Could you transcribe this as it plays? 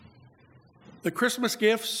The Christmas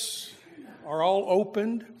gifts are all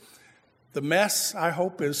opened. The mess, I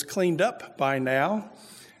hope, is cleaned up by now.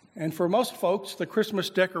 And for most folks, the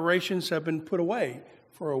Christmas decorations have been put away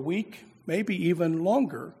for a week, maybe even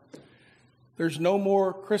longer. There's no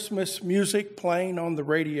more Christmas music playing on the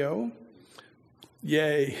radio.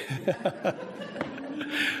 Yay.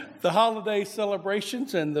 The holiday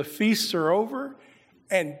celebrations and the feasts are over.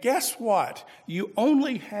 And guess what? You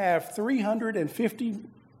only have 350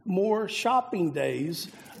 more shopping days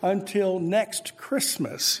until next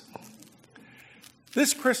Christmas.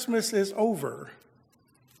 This Christmas is over,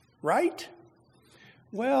 right?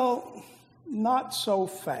 Well, not so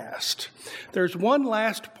fast. There's one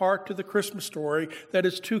last part to the Christmas story that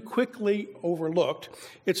is too quickly overlooked.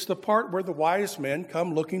 It's the part where the wise men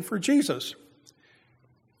come looking for Jesus.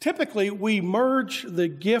 Typically, we merge the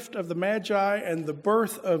gift of the Magi and the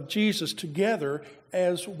birth of Jesus together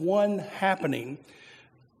as one happening.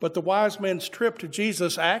 But the wise men's trip to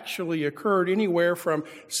Jesus actually occurred anywhere from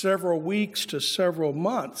several weeks to several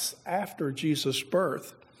months after Jesus'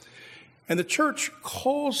 birth. And the church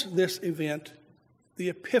calls this event the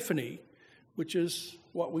Epiphany, which is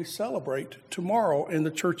what we celebrate tomorrow in the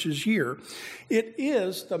church's year. It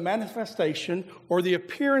is the manifestation or the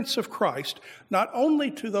appearance of Christ, not only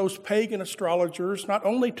to those pagan astrologers, not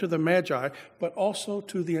only to the Magi, but also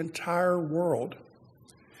to the entire world.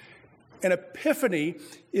 An epiphany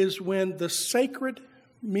is when the sacred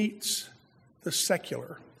meets the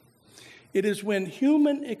secular. It is when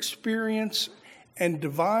human experience and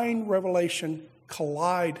divine revelation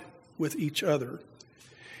collide with each other.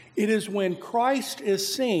 It is when Christ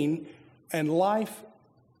is seen and life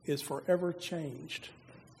is forever changed.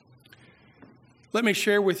 Let me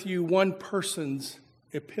share with you one person's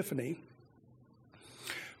epiphany.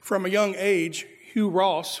 From a young age, Hugh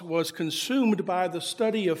Ross was consumed by the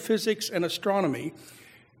study of physics and astronomy.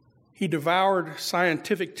 He devoured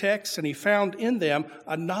scientific texts, and he found in them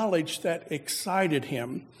a knowledge that excited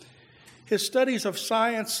him. His studies of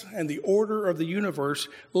science and the order of the universe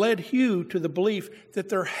led Hugh to the belief that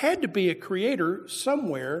there had to be a creator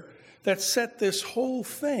somewhere that set this whole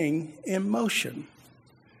thing in motion.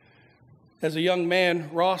 As a young man,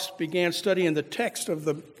 Ross began studying the text of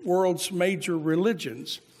the world's major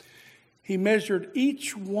religions. He measured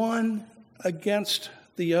each one against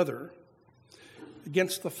the other,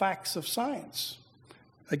 against the facts of science,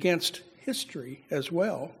 against history as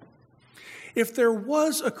well. If there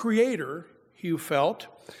was a creator, Hugh felt,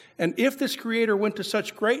 and if this creator went to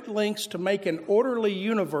such great lengths to make an orderly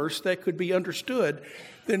universe that could be understood,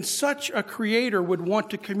 then such a creator would want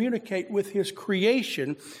to communicate with his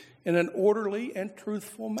creation in an orderly and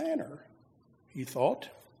truthful manner, he thought.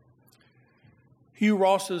 Hugh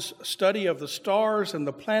Ross's study of the stars and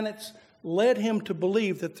the planets led him to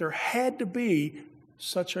believe that there had to be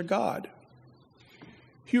such a God.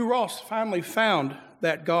 Hugh Ross finally found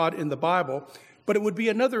that God in the Bible, but it would be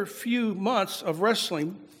another few months of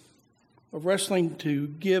wrestling to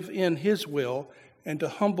give in his will and to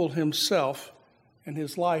humble himself and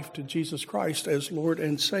his life to Jesus Christ as Lord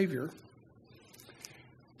and Savior.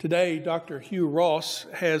 Today, Dr. Hugh Ross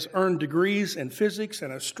has earned degrees in physics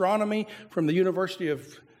and astronomy from the University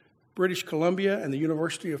of British Columbia and the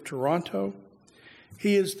University of Toronto.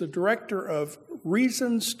 He is the director of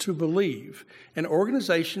Reasons to Believe, an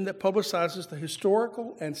organization that publicizes the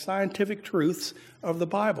historical and scientific truths of the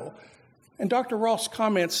Bible. And Dr. Ross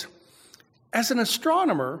comments, "As an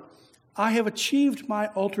astronomer, I have achieved my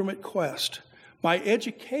ultimate quest. My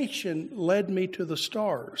education led me to the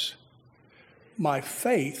stars. My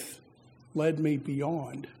faith led me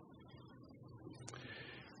beyond."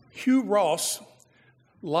 Hugh Ross,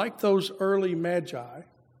 like those early Magi,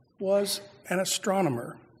 was an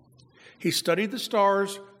astronomer. He studied the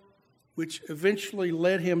stars, which eventually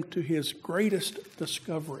led him to his greatest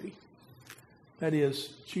discovery, that is,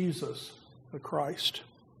 Jesus the Christ.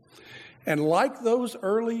 And like those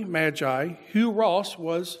early Magi, Hugh Ross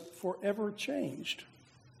was forever changed.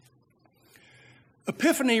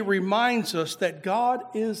 Epiphany reminds us that God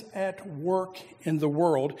is at work in the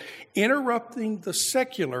world, interrupting the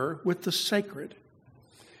secular with the sacred.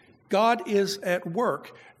 God is at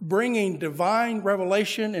work, bringing divine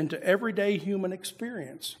revelation into everyday human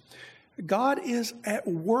experience. God is at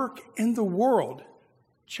work in the world,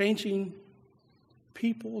 changing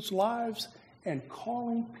people's lives and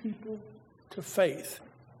calling people to faith.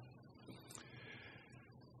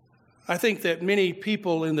 I think that many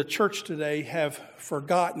people in the church today have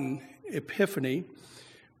forgotten Epiphany.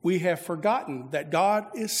 We have forgotten that God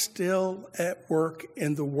is still at work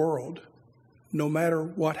in the world, no matter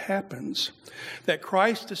what happens. That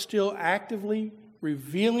Christ is still actively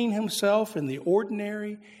revealing himself in the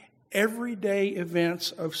ordinary everyday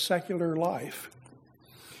events of secular life.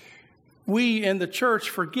 We in the church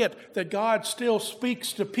forget that God still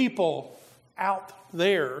speaks to people out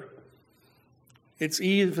there. It's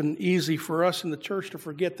even easy for us in the church to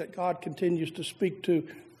forget that God continues to speak to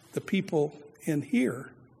the people in here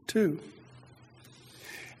too.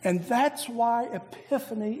 And that's why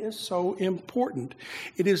Epiphany is so important.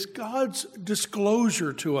 It is God's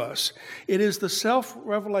disclosure to us. It is the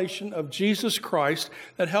self-revelation of Jesus Christ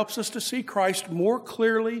that helps us to see Christ more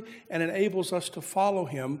clearly and enables us to follow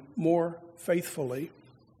him more faithfully.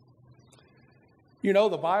 You know,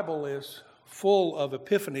 the Bible is full of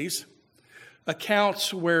epiphanies,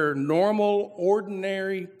 accounts where normal,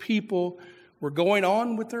 ordinary people were going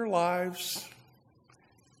on with their lives,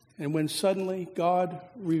 and when suddenly God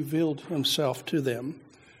revealed himself to them.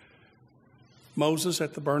 Moses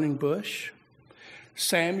at the burning bush,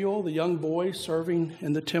 Samuel, the young boy serving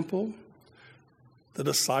in the temple, the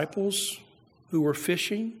disciples who were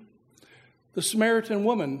fishing, the Samaritan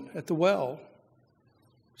woman at the well,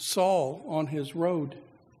 Saul on his road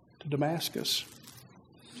to Damascus.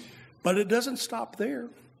 But it doesn't stop there.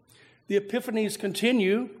 The epiphanies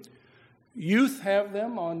continue. Youth have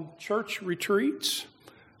them on church retreats.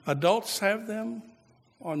 Adults have them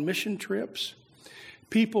on mission trips.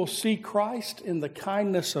 People see Christ in the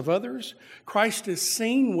kindness of others. Christ is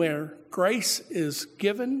seen where grace is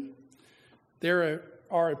given. There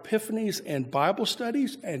are epiphanies in Bible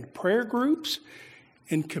studies and prayer groups,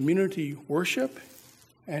 in community worship,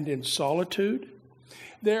 and in solitude.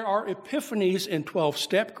 There are epiphanies in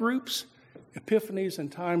 12-step groups, epiphanies in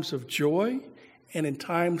times of joy and in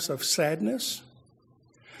times of sadness.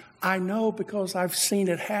 I know because I've seen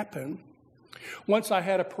it happen. Once I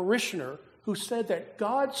had a parishioner who said that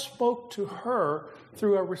God spoke to her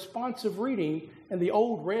through a responsive reading in the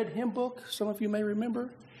old red hymn book. Some of you may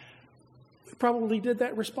remember. We probably did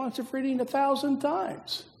that responsive reading 1,000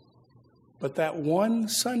 times. But that one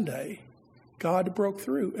Sunday, God broke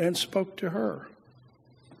through and spoke to her.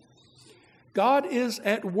 God is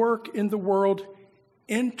at work in the world,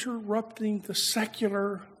 interrupting the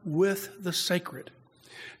secular with the sacred.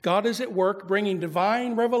 God is at work bringing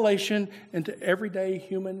divine revelation into everyday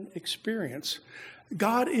human experience.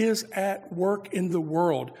 God is at work in the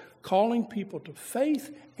world, calling people to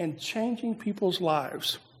faith and changing people's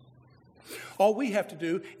lives. All we have to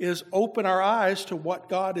do is open our eyes to what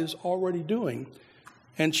God is already doing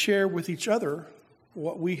and share with each other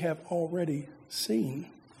what we have already seen.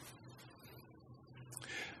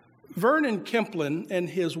 Vernon Kemplin and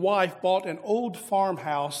his wife bought an old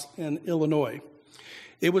farmhouse in Illinois.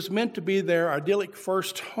 It was meant to be their idyllic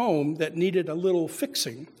first home that needed a little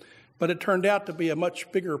fixing, but it turned out to be a much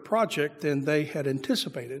bigger project than they had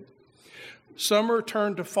anticipated. Summer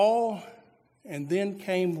turned to fall, and then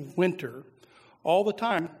came winter. All the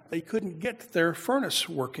time, they couldn't get their furnace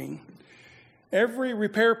working. Every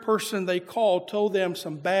repair person they called told them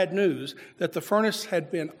some bad news, that the furnace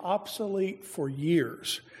had been obsolete for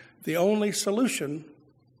years. The only solution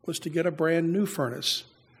was to get a brand new furnace.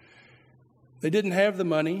 They didn't have the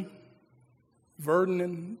money.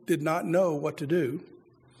 Vernon did not know what to do.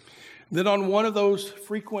 Then on one of those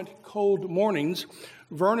frequent cold mornings,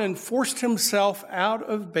 Vernon forced himself out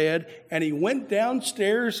of bed and he went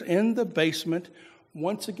downstairs in the basement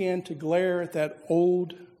once again to glare at that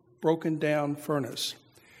old, broken down furnace.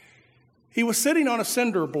 He was sitting on a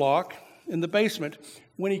cinder block in the basement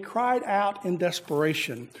when he cried out in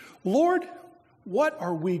desperation, "Lord, what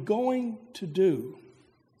are we going to do?"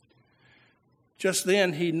 Just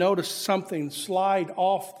then, he noticed something slide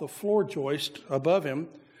off the floor joist above him,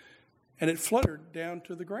 and it fluttered down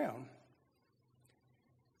to the ground.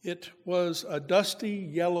 It was a dusty,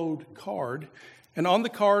 yellowed card, and on the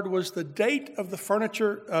card was the date of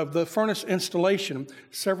the furnace installation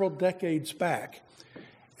several decades back.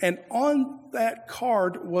 And on that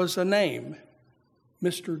card was a name,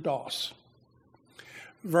 Mr. Doss.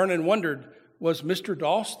 Vernon wondered, was Mr.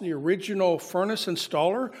 Doss the original furnace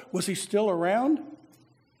installer? Was he still around?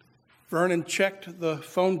 Vernon checked the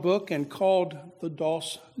phone book and called the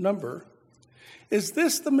Doss number. "Is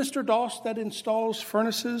this the Mr. Doss that installs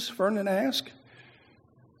furnaces?" Vernon asked.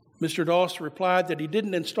 Mr. Doss replied that he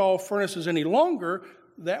didn't install furnaces any longer.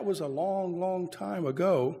 That was a long, long time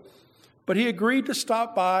ago. But he agreed to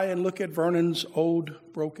stop by and look at Vernon's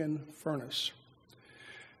old, broken furnace.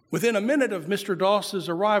 Within a minute of Mr. Doss's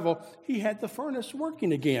arrival, he had the furnace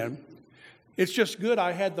working again. "It's just good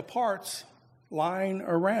I had the parts lying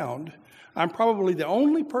around. I'm probably the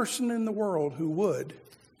only person in the world who would,"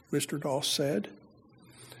 Mr. Doss said.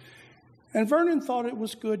 And Vernon thought it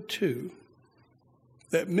was good, too,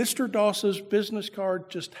 that Mr. Doss's business card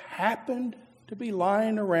just happened to be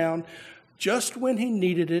lying around just when he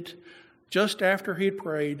needed it, just after he had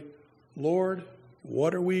prayed, Lord,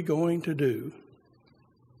 what are we going to do?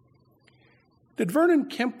 Did Vernon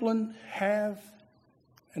Kemplin have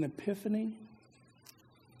an epiphany?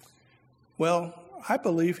 Well, I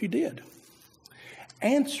believe he did.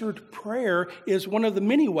 Answered prayer is one of the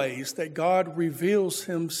many ways that God reveals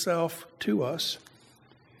himself to us.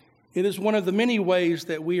 It is one of the many ways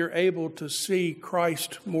that we are able to see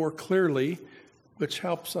Christ more clearly, which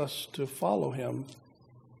helps us to follow him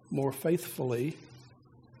more faithfully.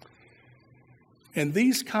 And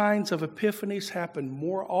these kinds of epiphanies happen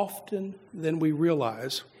more often than we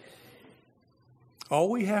realize. All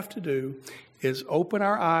we have to do is open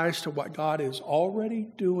our eyes to what God is already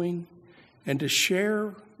doing and to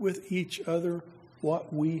share with each other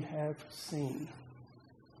what we have seen.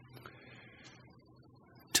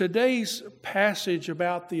 Today's passage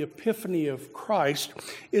about the epiphany of Christ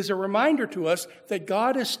is a reminder to us that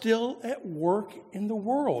God is still at work in the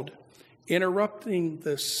world, interrupting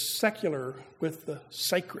the secular with the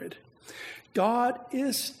sacred. God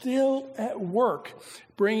is still at work,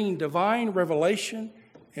 bringing divine revelation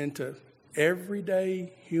into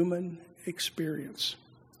everyday human experience.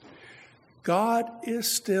 God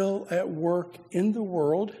is still at work in the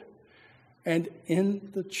world and in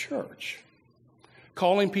the church,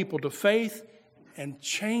 calling people to faith and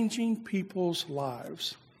changing people's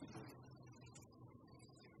lives.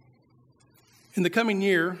 In the coming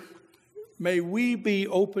year, may we be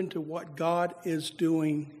open to what God is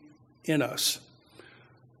doing in us,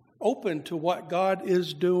 open to what God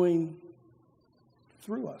is doing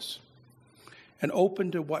through us, and open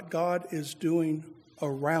to what God is doing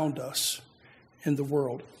around us in the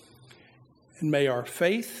world. And may our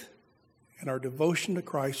faith and our devotion to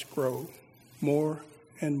Christ grow more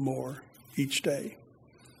and more each day.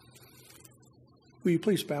 Will you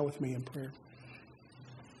please bow with me in prayer?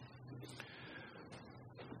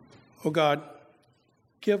 Oh God,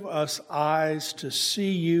 give us eyes to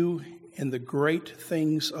see you in the great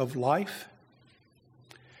things of life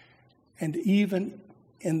and even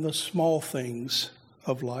in the small things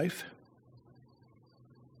of life.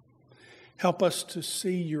 Help us to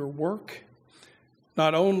see your work,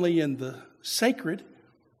 not only in the sacred,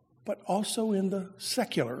 but also in the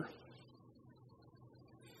secular.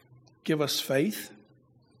 Give us faith.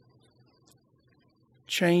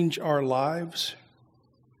 Change our lives.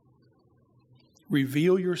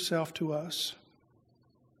 Reveal yourself to us.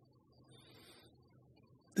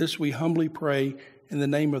 This we humbly pray in the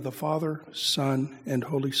name of the Father, Son, and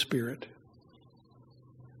Holy Spirit.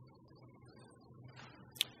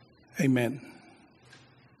 Amen.